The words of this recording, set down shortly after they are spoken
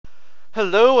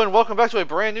Hello and welcome back to a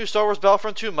brand new Star Wars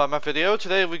Battlefront 2 map video.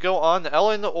 Today we go on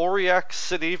Elin, Oriac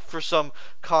City for some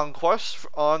conquests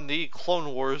on the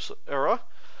Clone Wars era.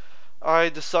 I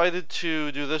decided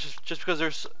to do this just because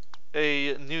there's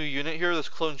a new unit here, this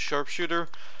Clone Sharpshooter,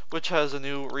 which has a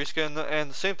new reskin, and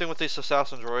the same thing with this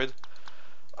Assassin Droid.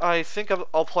 I think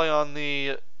I'll play on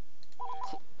the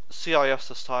CIS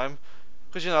this time,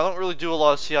 because I don't really do a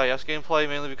lot of CIS gameplay,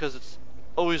 mainly because it's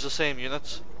always the same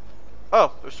units.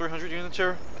 Oh, there's 300 units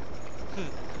here?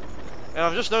 And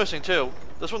I'm just noticing too,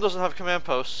 this one doesn't have command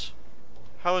posts.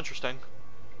 How interesting.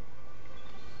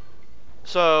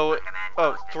 So,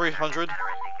 oh, 300.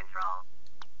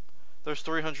 There's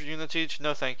 300 units each?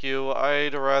 No thank you.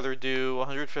 I'd rather do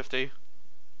 150.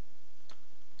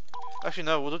 Actually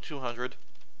no, we'll do 200.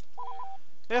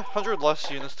 Yeah, 100 less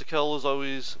units to kill is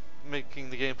always making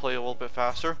the gameplay a little bit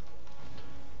faster.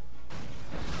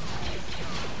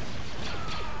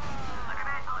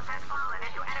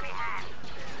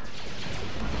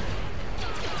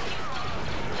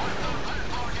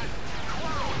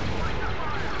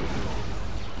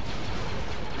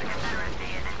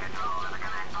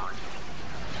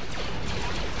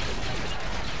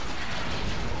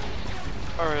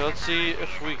 Alright, let's see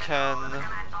if we can...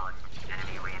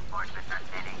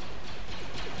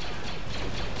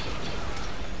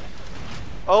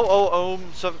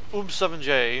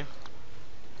 OOM-7J.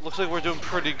 Looks like we're doing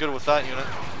pretty good with that unit.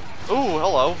 Ooh,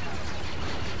 hello.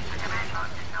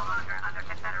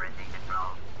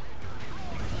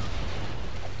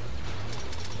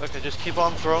 Okay, just keep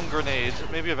on throwing grenades.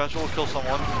 Maybe eventually we'll kill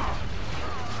someone.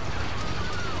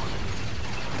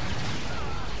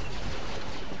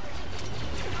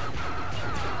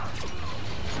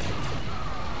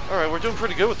 Alright, we're doing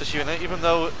pretty good with this unit, even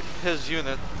though his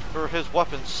unit, or his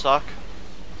weapons suck.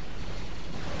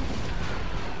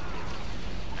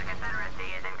 The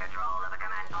Confederacy is in control of the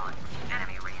command post.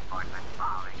 Enemy reinforcements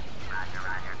following. Roger,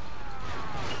 roger.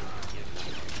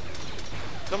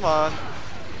 Come on.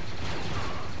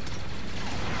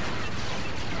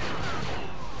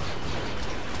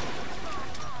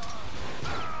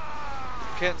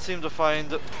 Can't seem to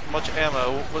find much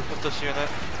ammo with this unit.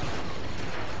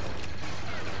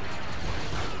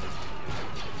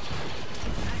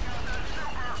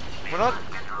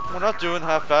 We're not doing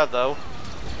half bad though.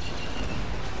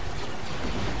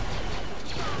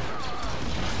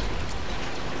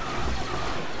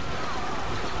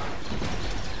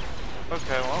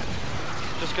 Okay, well,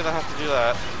 just gonna have to do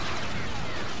that.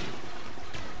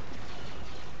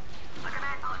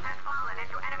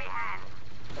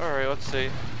 Alright, let's see.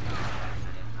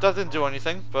 That didn't do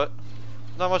anything, but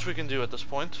not much we can do at this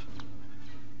point.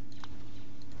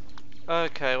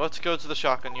 Okay, let's go to the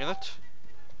shotgun unit.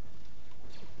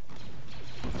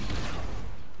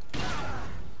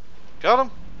 Got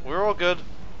him! We're all good.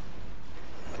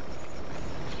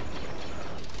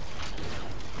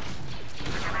 The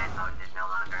command post is no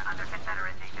longer under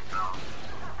Confederacy control.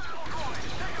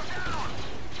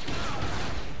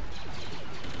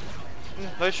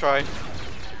 Nice try.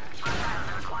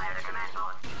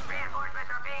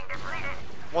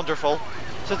 Wonderful.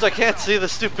 Since I can't see the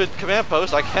stupid command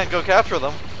post, I can't go capture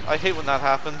them. I hate when that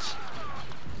happens.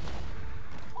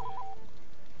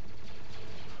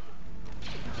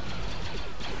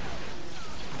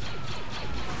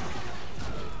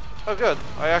 Oh good,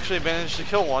 I actually managed to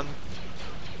kill one.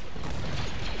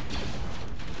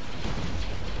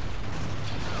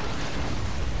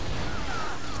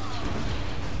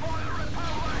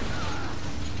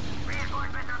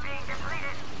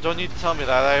 Don't need to tell me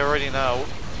that, I already know.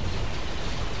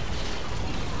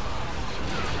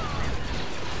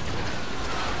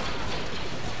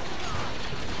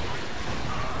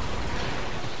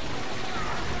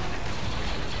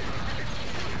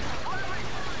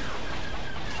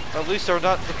 At least they're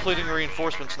not depleting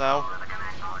reinforcements now.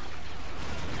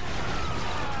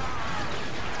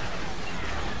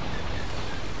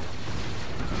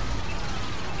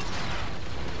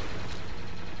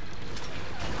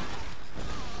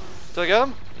 Did I get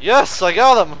him? Yes, I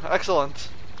got him! Excellent.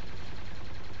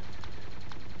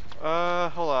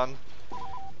 Hold on.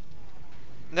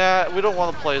 Nah, we don't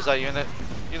want to play as that unit.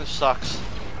 Unit sucks.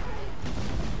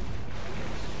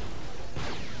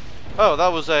 Oh, that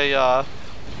was a,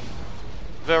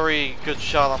 very good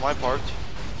shot on my part.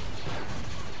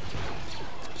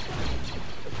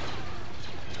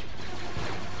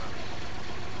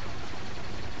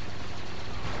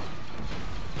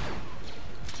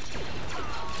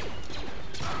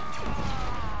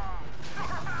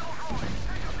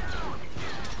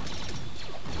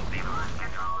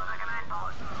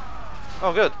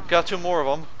 Oh good, got two more of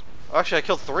them. Actually I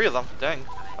killed 3 of them, dang.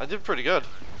 I did pretty good.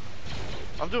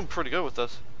 I'm doing pretty good with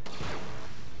this.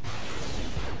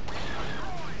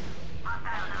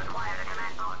 Hostiles have acquired a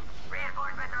command post.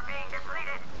 Reinforcements are being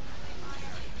depleted.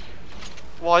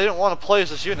 Well, I didn't want to play as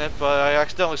this unit, but I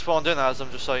accidentally spawned in as them,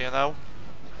 just so you know.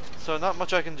 So not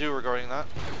much I can do regarding that.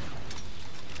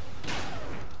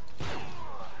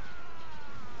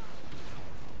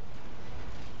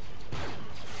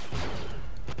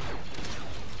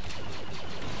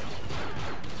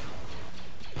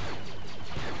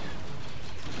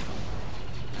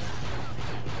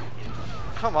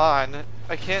 Come on,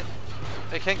 I can't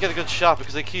get a good shot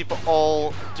because they keep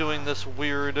all doing this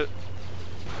weird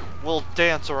little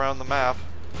dance around the map.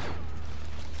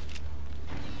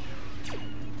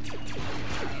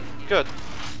 Good.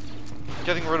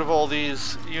 Getting rid of all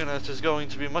these units is going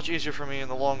to be much easier for me in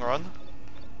the long run.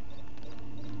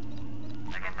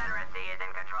 The Confederacy is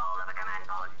in control of a command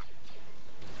post.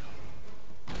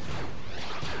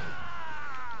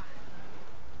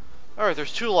 Alright,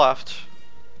 there's 2 left.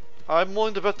 I'm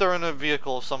willing to bet they're in a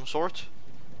vehicle of some sort.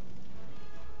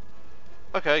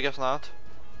 Okay, I guess not.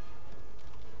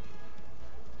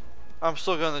 I'm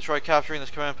still going to try capturing this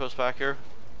command post back here.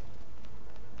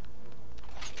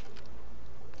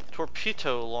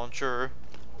 Torpedo launcher.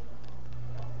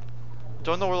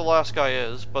 Don't know where the last guy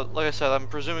is, but like I said, I'm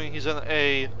presuming he's in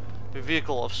a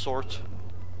vehicle of sort.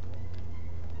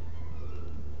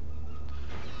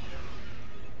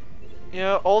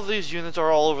 Yeah, all of these units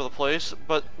are all over the place,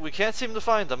 but we can't seem to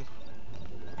find them.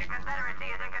 The Confederacy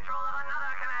is in control of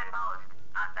another command post.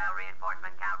 Hostile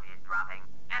reinforcement count is dropping.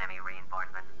 Enemy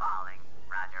reinforcements falling.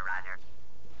 Roger, roger.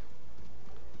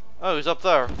 Oh, he's up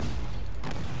there.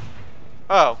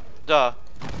 Oh, duh.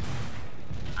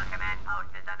 A command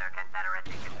post is under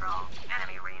Confederacy control.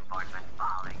 Enemy reinforcements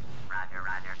falling. Roger,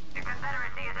 roger. The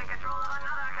Confederacy is in control of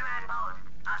another command post.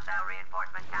 Hostile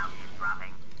reinforcement count is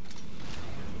dropping.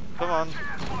 Come on.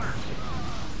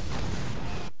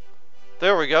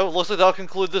 There we go. Looks like that'll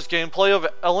conclude this gameplay of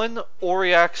Elin,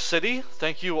 Oriac City.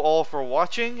 Thank you all for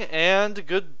watching, and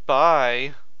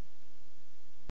goodbye.